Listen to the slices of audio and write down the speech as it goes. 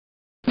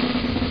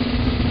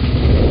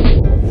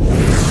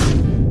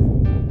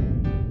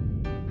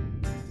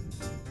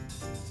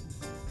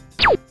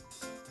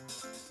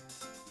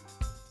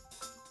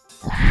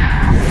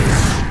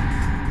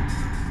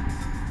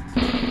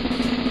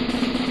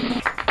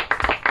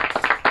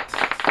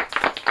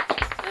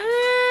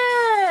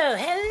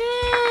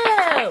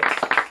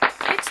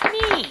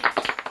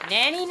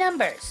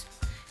Numbers.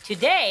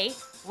 Today,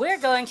 we're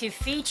going to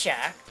feature,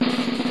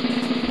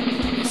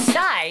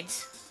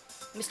 besides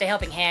Mr.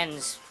 Helping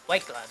Hands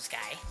White Gloves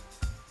guy,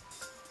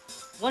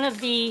 one of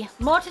the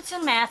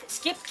Mortensen Math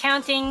skip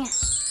counting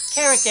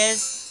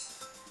characters,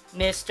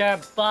 Mr.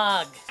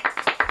 Bug.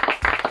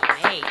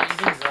 He may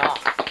even draw.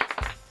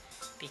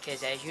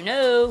 Because as you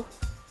know,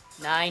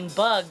 9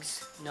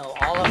 bugs know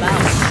all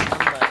about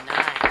number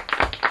 9.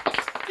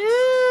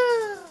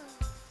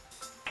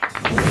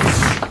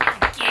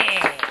 Okay.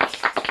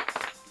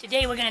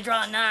 Today we're gonna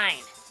draw a 9.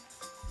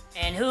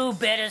 And who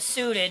better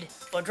suited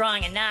for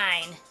drawing a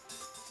 9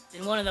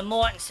 than one of the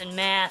Mortensen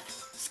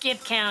Math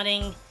skip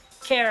counting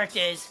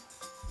characters,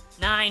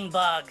 9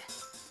 Bug.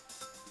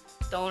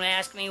 Don't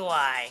ask me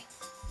why,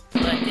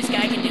 but this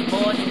guy can do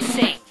more than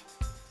sing.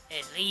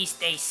 At least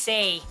they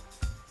say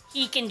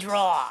he can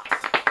draw.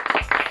 Here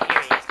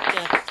he is.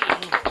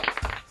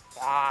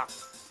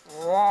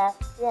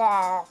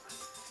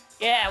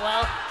 Yeah,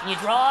 well, can you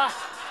draw?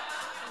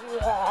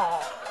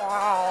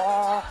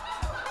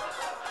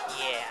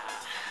 Yeah.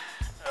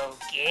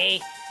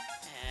 Okay.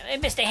 Hey,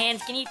 Mr.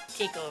 Hands, can you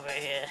take over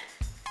here?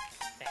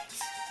 Thanks.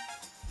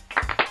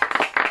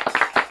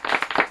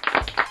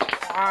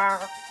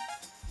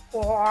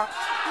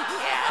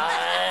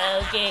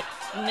 Yeah, okay.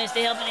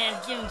 Mr. Helping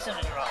Hands, give him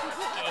something to draw.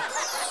 Okay. Get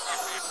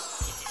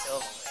this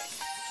over with.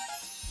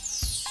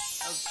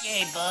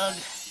 Okay, Bug.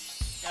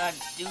 Start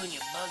doing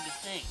your bug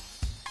thing.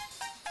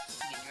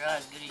 You can draw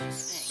as good as you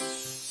sing.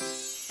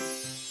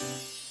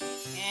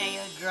 Yeah,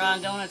 you're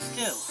drawing donuts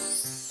too.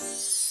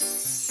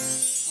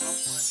 Oh,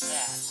 what's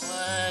that?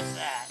 What's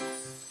that?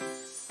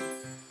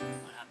 Oh,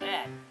 not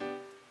bad.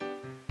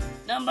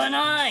 Number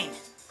 9.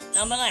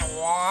 Number 9.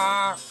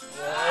 Wah,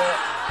 wah.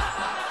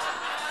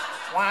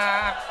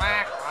 Wah,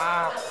 wah,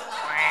 wah,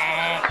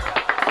 wah.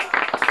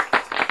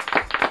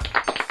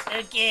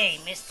 Okay,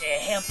 Mr.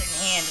 Helping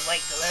Hand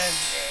White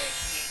Gloves,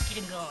 get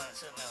him going on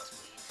something else,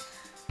 please.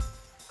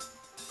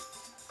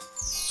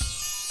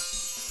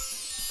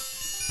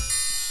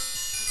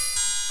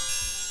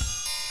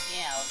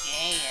 Yeah,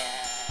 okay,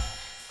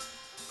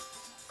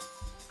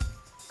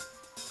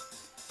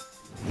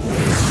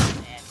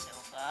 that's so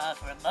far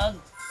for a bug.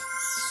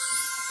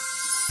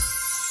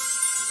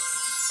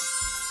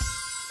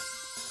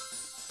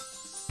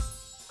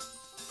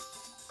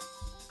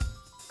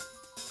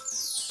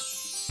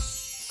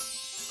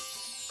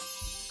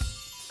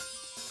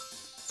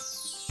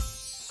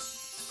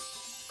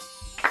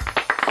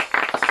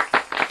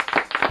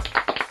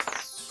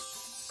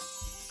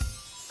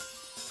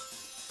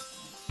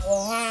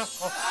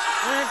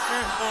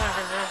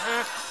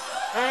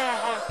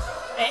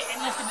 Hey,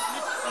 Mr.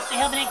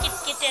 Helping Hand,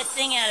 get that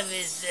thing out of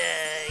his, yeah.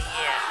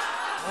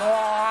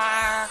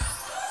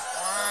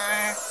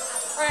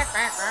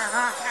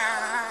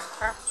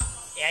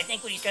 Yeah, I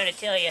think what he's trying to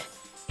tell you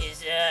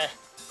is,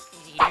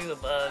 he drew a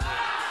bug.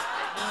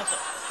 No, it's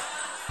okay.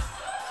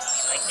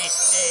 Like this,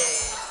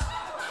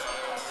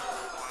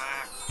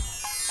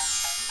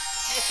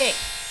 okay,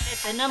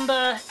 it's a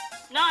number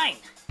 9.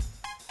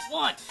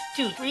 1,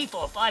 2, 3,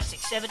 4, 5,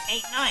 6, 7,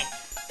 8, 9.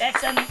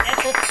 That's a 9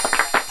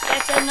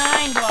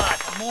 block.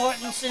 A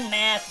Mortensen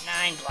Math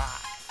 9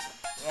 block.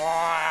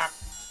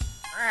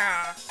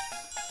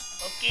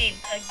 Okay,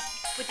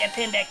 put that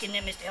pen back in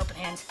there, Mr. Helping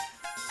Hands.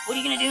 What are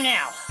you gonna do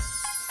now?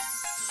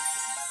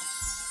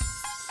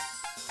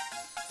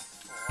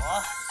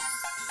 4.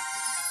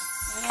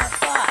 And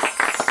 5.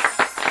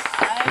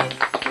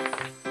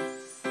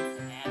 5.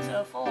 And that's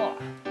a 4.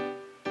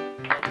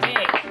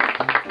 Okay.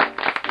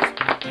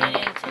 Get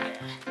into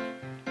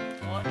the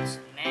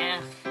Mortensen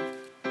Math.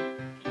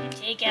 You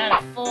take out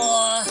a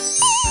 4,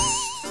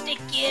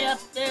 stick it up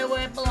there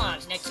where it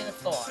belongs, next to the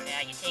 4. Now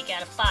you take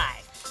out a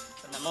 5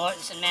 from the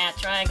Mortensen Math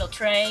triangle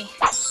tray.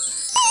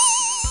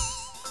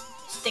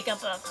 Stick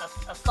up a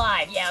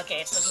 5. Yeah,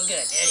 okay, it's looking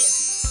good. There it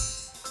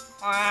is.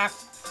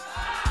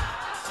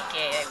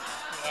 Okay,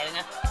 we had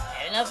enough.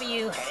 Had enough of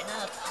you. Had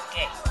enough.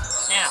 Okay.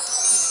 Now,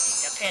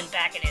 stick the pen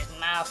back in his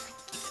mouth.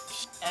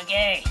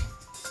 Okay.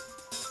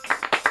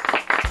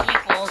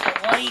 Equals,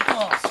 but what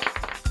equals?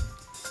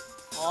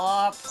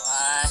 4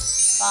 plus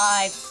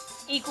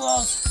 5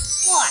 equals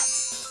what?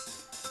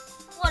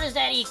 What does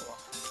that equal?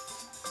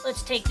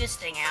 Let's take this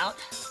thing out.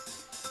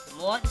 The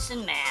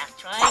Mortensen Math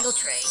triangle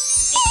tray.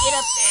 Stick it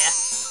up there.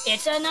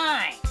 It's a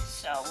 9.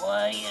 So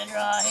what are you gonna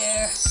draw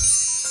here?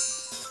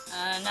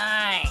 A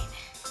 9.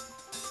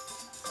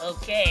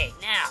 Okay,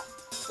 now,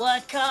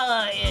 what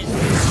color is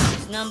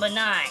number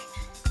 9?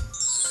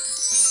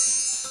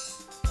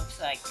 Looks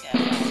like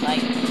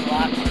light blue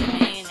aqua to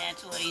me, and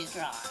that's what he's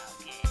drawing.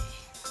 Okay.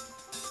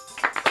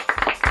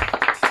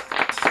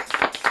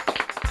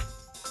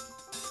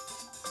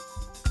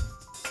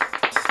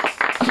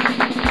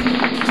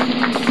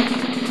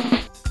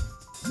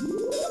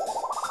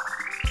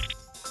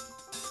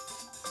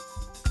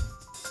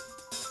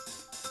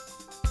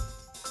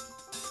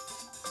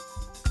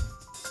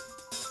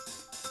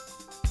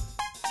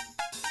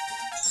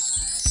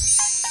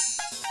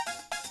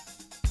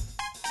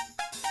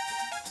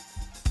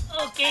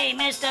 Okay,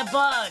 Mr.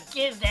 Bug,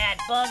 give that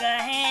bug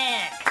a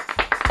hand.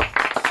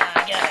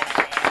 Good.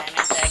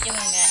 And give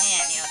him a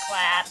hand, you know,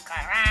 clap.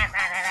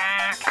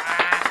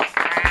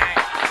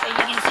 As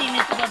you can see,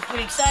 Mr. Bug's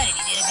pretty excited.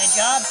 He did a good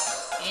job.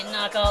 He didn't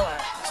knock all the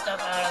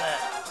stuff out of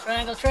the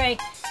triangle tray.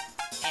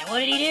 And what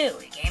did he do?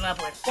 He came up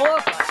with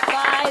 4 plus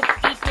 5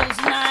 equals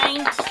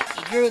 9.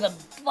 He drew the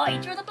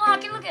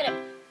block, and look at him.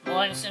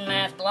 Mortensen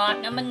Math block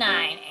number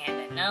 9 and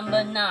the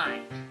number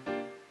 9.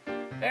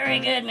 Very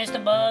good,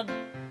 Mr. Bug.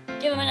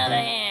 Give him another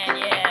hand.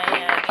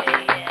 Yeah,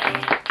 okay, yeah.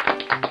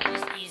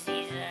 He's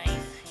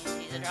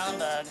a drawing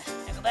bug.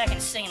 Now go back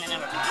and sing the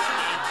number. Okay?